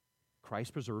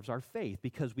Christ preserves our faith,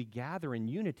 because we gather in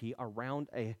unity around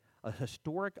a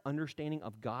historic understanding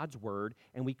of God's word,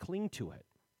 and we cling to it.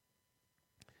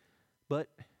 But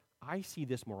I see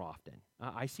this more often.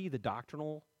 I see the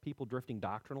doctrinal people drifting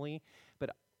doctrinally,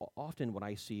 but often what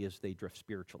I see is they drift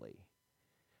spiritually.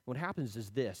 What happens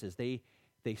is this, is they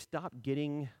stop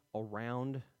getting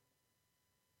around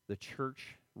the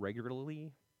church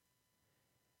regularly,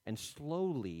 and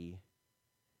slowly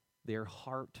their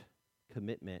heart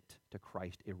commitment to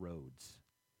Christ erodes.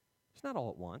 It's not all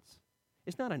at once.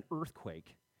 It's not an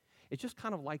earthquake. It's just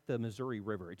kind of like the Missouri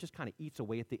River. It just kind of eats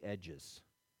away at the edges.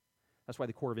 That's why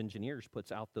the Corps of Engineers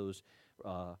puts out those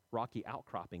rocky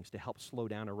outcroppings to help slow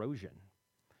down erosion.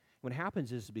 What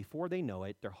happens is before they know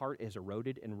it, their heart is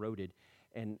eroded and eroded.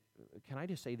 And can I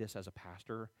just say this as a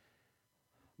pastor?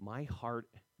 My heart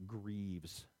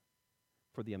grieves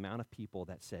for the amount of people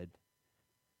that said,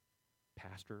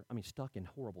 stuck in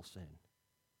horrible sin,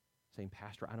 saying,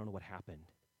 Pastor, I don't know what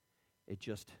happened. It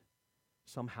just,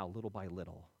 somehow, little by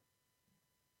little,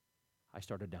 I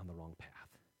started down the wrong path.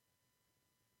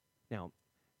 Now,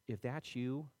 if that's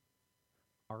you,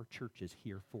 our church is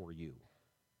here for you.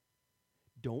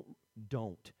 Don't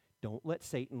let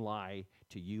Satan lie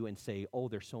to you and say, oh,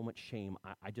 there's so much shame.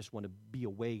 I just want to be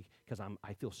away because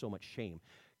I feel so much shame.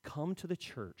 Come to the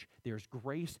church. There's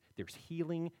grace, there's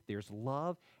healing, there's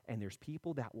love, and there's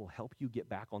people that will help you get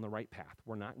back on the right path.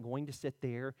 We're not going to sit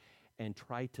there and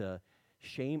try to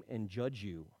shame and judge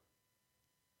you.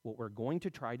 What we're going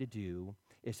to try to do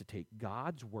is to take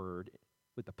God's word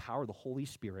with the power of the Holy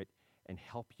Spirit and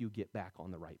help you get back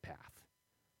on the right path.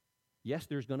 Yes,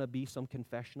 there's going to be some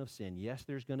confession of sin. Yes,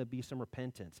 there's going to be some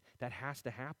repentance. That has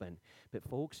to happen. But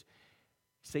folks,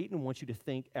 Satan wants you to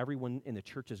think everyone in the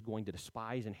church is going to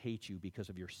despise and hate you because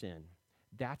of your sin.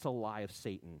 That's a lie of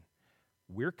Satan.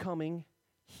 We're coming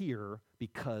here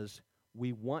because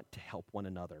we want to help one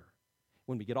another.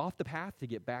 When we get off the path, to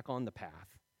get back on the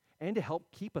path and to help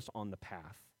keep us on the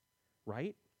path,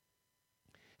 right?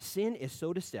 Sin is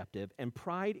so deceptive and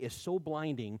pride is so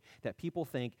blinding that people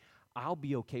think, I'll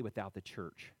be okay without the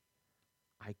church.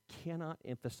 I cannot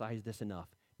emphasize this enough.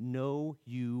 No,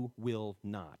 you will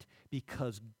not.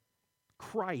 Because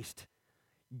Christ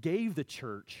gave the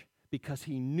church because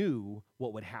he knew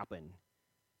what would happen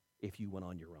if you went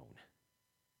on your own.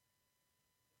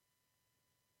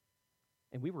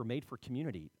 And we were made for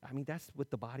community. That's what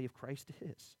the body of Christ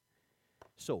is.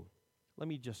 So, let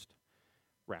me just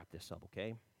wrap this up,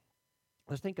 okay?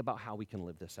 Let's think about how we can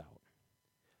live this out.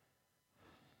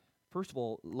 First of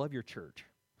all, love your church.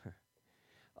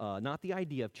 Not the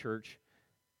idea of church,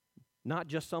 not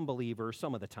just some believers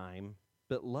some of the time,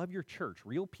 but love your church,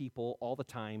 real people all the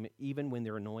time, even when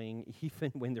they're annoying,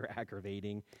 even when they're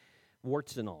aggravating,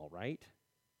 warts and all, right?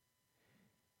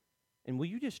 And will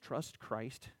you just trust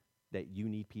Christ that you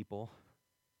need people?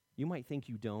 You might think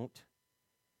you don't,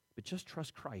 but just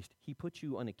trust Christ. He put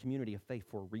you on a community of faith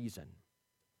for a reason.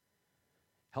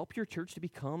 Help your church to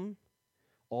become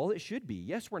all it should be.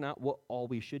 Yes, we're not all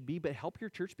we should be, but help your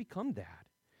church become that.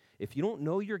 If you don't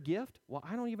know your gift, well,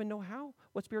 I don't even know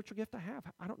what spiritual gift I have.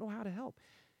 I don't know how to help.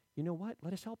 You know what?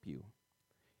 Let us help you.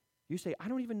 You say, I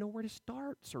don't even know where to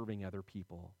start serving other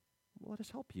people. Well, let us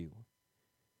help you.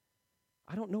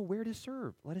 I don't know where to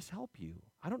serve. Let us help you.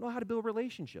 I don't know how to build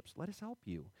relationships. Let us help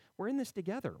you. We're in this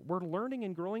together. We're learning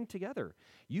and growing together.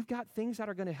 You've got things that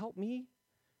are going to help me,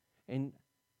 and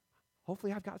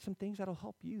hopefully I've got some things that'll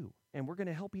help you. And we're going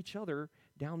to help each other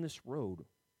down this road.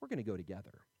 We're going to go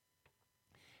together.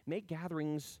 Make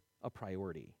gatherings a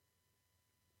priority.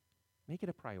 Make it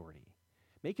a priority.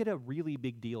 Make it a really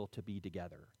big deal to be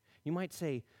together. You might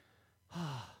say,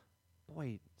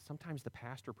 boy, sometimes the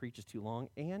pastor preaches too long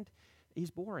and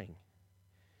he's boring.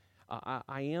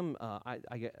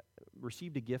 I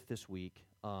received a gift this week,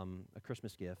 a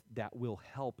Christmas gift, that will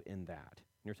help in that.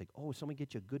 And you're like, oh, someone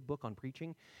get you a good book on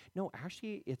preaching? No,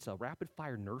 actually, it's a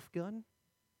rapid-fire Nerf gun.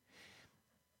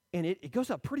 And it goes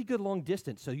a pretty good long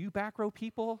distance. So you back row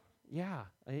people, yeah,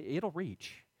 it'll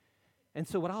reach. And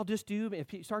so what I'll just do,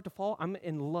 if you start to fall, I'm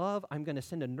in love, I'm going to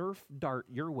send a Nerf dart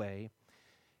your way,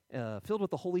 filled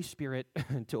with the Holy Spirit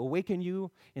to awaken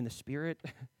you in the spirit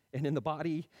and in the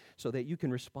body so that you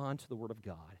can respond to the Word of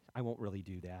God. I won't really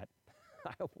do that.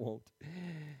 I won't.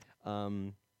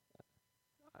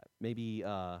 Maybe,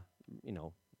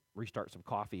 restart some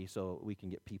coffee so we can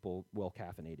get people well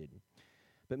caffeinated.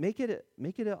 But make it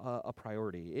a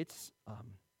priority. It's,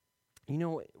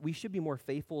 we should be more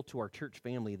faithful to our church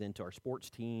family than to our sports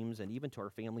teams and even to our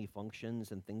family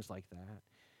functions and things like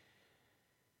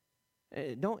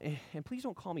that. Please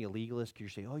don't call me a legalist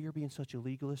because you say, oh, you're being such a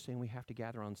legalist saying we have to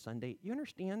gather on Sunday. You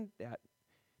understand that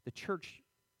the church,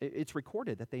 it's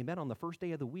recorded that they met on the first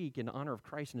day of the week in honor of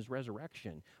Christ and his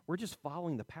resurrection. We're just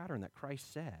following the pattern that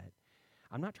Christ said.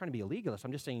 I'm not trying to be a legalist.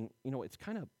 I'm just saying, it's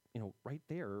kind of, right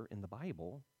there in the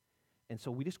Bible. And so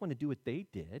we just want to do what they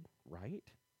did, right?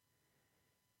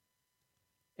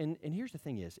 And here's the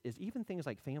thing is even things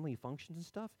like family functions and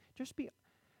stuff, just be,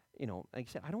 like I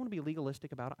said, I don't want to be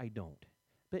legalistic about it. I don't.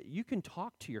 But you can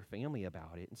talk to your family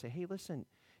about it and say, hey, listen,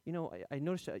 I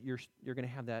noticed that you're going to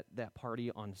have that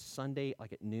party on Sunday,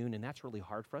 like at noon, and that's really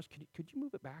hard for us. Could you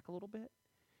move it back a little bit?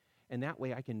 And that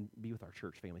way I can be with our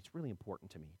church family. It's really important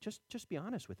to me. Just be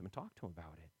honest with them and talk to them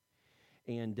about it.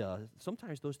 And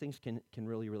sometimes those things can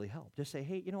really, really help. Just say,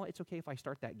 hey, it's okay if I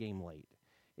start that game late.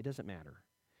 It doesn't matter.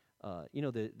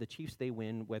 The Chiefs, they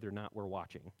win whether or not we're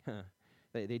watching.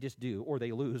 They just do, or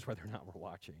they lose whether or not we're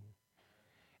watching.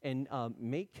 And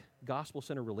make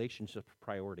gospel-centered relationships a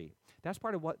priority. That's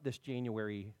part of what this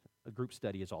January group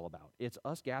study is all about. It's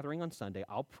us gathering on Sunday.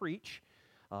 I'll preach,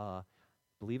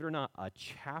 believe it or not, a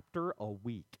chapter a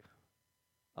week.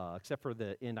 Except for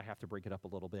the end, I have to break it up a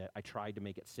little bit. I tried to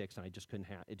make it 6, and I just couldn't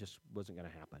it just wasn't going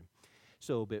to happen.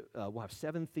 So but, we'll have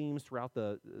 7 themes throughout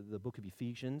the book of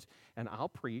Ephesians, and I'll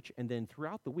preach, and then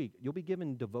throughout the week, you'll be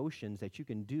given devotions that you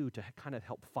can do to kind of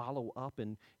help follow up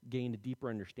and gain a deeper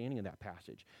understanding of that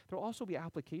passage. There'll also be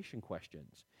application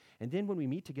questions. And then when we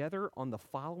meet together on the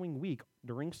following week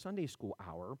during Sunday school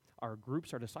hour, our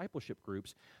groups, our discipleship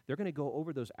groups, they're going to go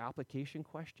over those application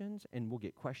questions, and we'll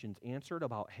get questions answered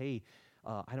about, hey,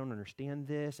 I don't understand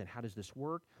this, and how does this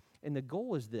work? And the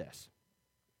goal is this,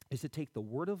 is to take the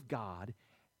Word of God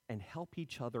and help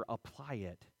each other apply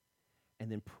it,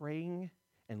 and then praying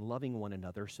and loving one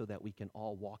another so that we can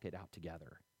all walk it out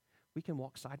together. We can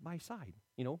walk side by side,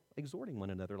 exhorting one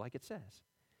another like it says.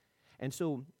 And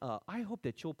so I hope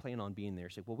that you'll plan on being there.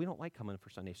 Say, well, we don't like coming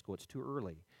for Sunday school. It's too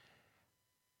early.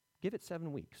 Give it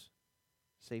 7 weeks.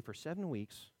 Say for 7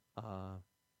 weeks,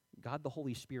 God the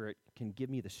Holy Spirit can give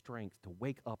me the strength to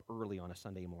wake up early on a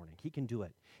Sunday morning. He can do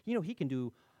it. He can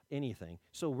do anything.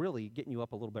 So really, getting you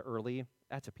up a little bit early,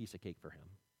 that's a piece of cake for him.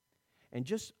 And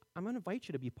I'm going to invite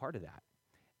you to be part of that.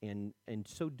 And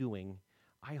so doing,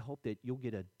 I hope that you'll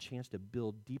get a chance to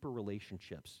build deeper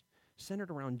relationships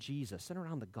centered around Jesus, centered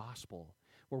around the gospel,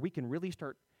 where we can really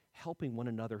start helping one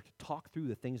another to talk through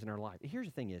the things in our life. Here's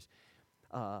the thing is,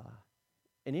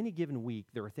 in any given week,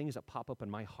 there are things that pop up in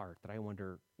my heart that I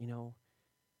wonder, I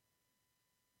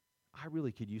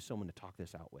really could use someone to talk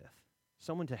this out with,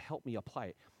 someone to help me apply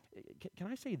it. Can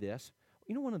I say this?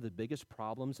 One of the biggest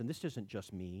problems, and this isn't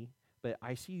just me, but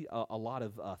I see a lot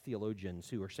of theologians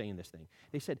who are saying this thing.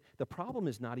 They said the problem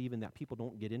is not even that people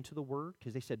don't get into the Word,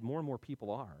 because they said more and more people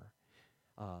are.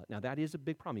 Now, that is a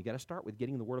big problem. You got to start with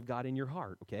getting the Word of God in your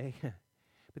heart, okay?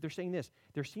 But they're saying this.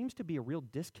 There seems to be a real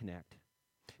disconnect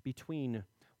between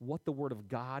what the Word of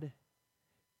God,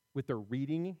 with their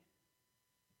reading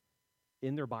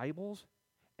in their Bibles,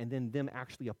 and then them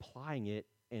actually applying it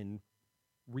in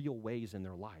real ways in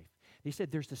their life. They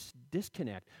said there's this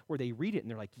disconnect where they read it and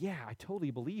they're like, yeah, I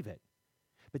totally believe it.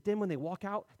 But then when they walk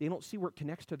out, they don't see where it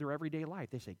connects to their everyday life.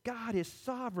 They say, God is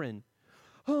sovereign.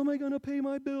 How am I going to pay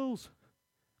my bills?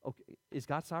 Okay, is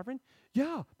God sovereign?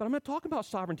 Yeah, but I'm not talking about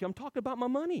sovereignty. I'm talking about my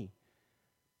money.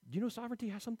 Do you know sovereignty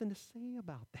has something to say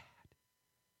about that?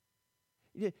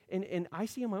 Yeah, and I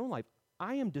see in my own life,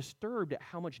 I am disturbed at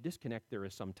how much disconnect there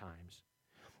is sometimes.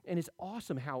 And it's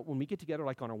awesome how when we get together,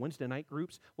 like on our Wednesday night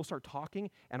groups, we'll start talking,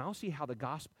 and I'll see how the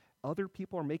gospel, other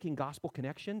people are making gospel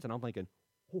connections, and I'm thinking,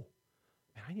 oh,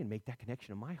 man, I need to make that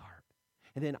connection in my heart.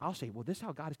 And then I'll say, well, this is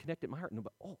how God has connected my heart. And they'll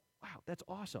go, oh, wow, that's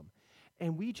awesome.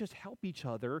 And we just help each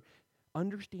other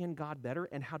understand God better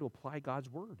and how to apply God's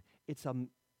word. It's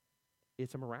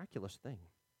a miraculous thing.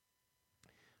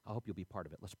 I hope you'll be part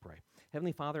of it. Let's pray.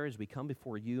 Heavenly Father, as we come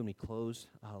before you and we close,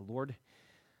 Lord,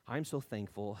 I'm so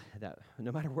thankful that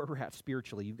no matter where we're at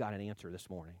spiritually, you've got an answer this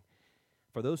morning.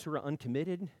 For those who are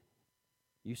uncommitted,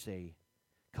 you say,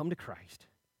 come to Christ.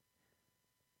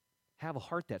 Have a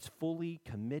heart that's fully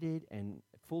committed and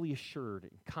fully assured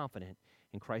and confident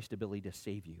in Christ's ability to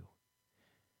save you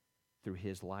through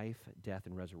his life, death,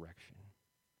 and resurrection.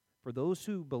 For those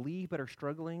who believe but are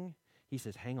struggling, he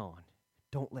says, hang on.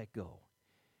 Don't let go.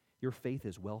 Your faith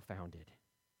is well-founded.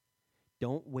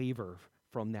 Don't waver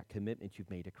from that commitment you've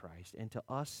made to Christ. And to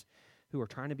us who are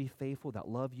trying to be faithful, that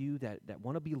love you, that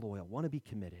want to be loyal, want to be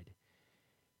committed,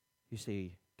 you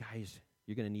say, guys,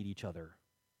 you're going to need each other.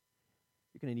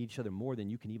 You're going to need each other more than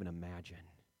you can even imagine.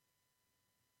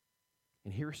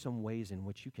 And here are some ways in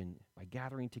which you can, by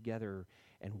gathering together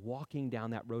and walking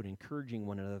down that road, encouraging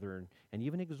one another and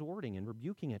even exhorting and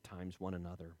rebuking at times one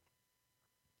another.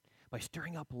 By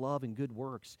stirring up love and good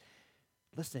works,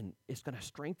 listen, it's going to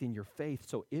strengthen your faith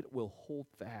so it will hold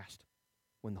fast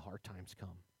when the hard times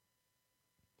come.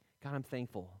 God, I'm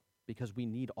thankful because we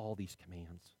need all these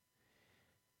commands.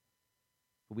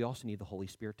 But we also need the Holy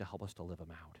Spirit to help us to live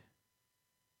them out.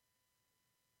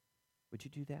 Would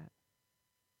you do that?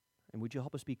 And would you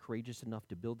help us be courageous enough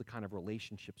to build the kind of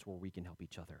relationships where we can help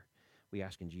each other? We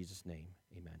ask in Jesus' name,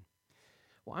 amen.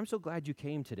 Well, I'm so glad you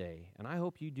came today, and I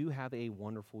hope you do have a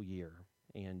wonderful year,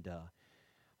 and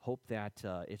hope that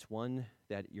it's one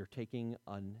that you're taking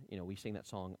on, we sing that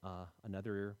song,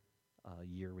 Another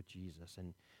Year with Jesus,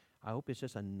 and I hope it's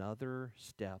just another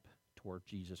step toward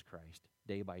Jesus Christ,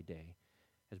 day by day,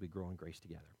 as we grow in grace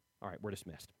together. All right, we're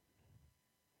dismissed.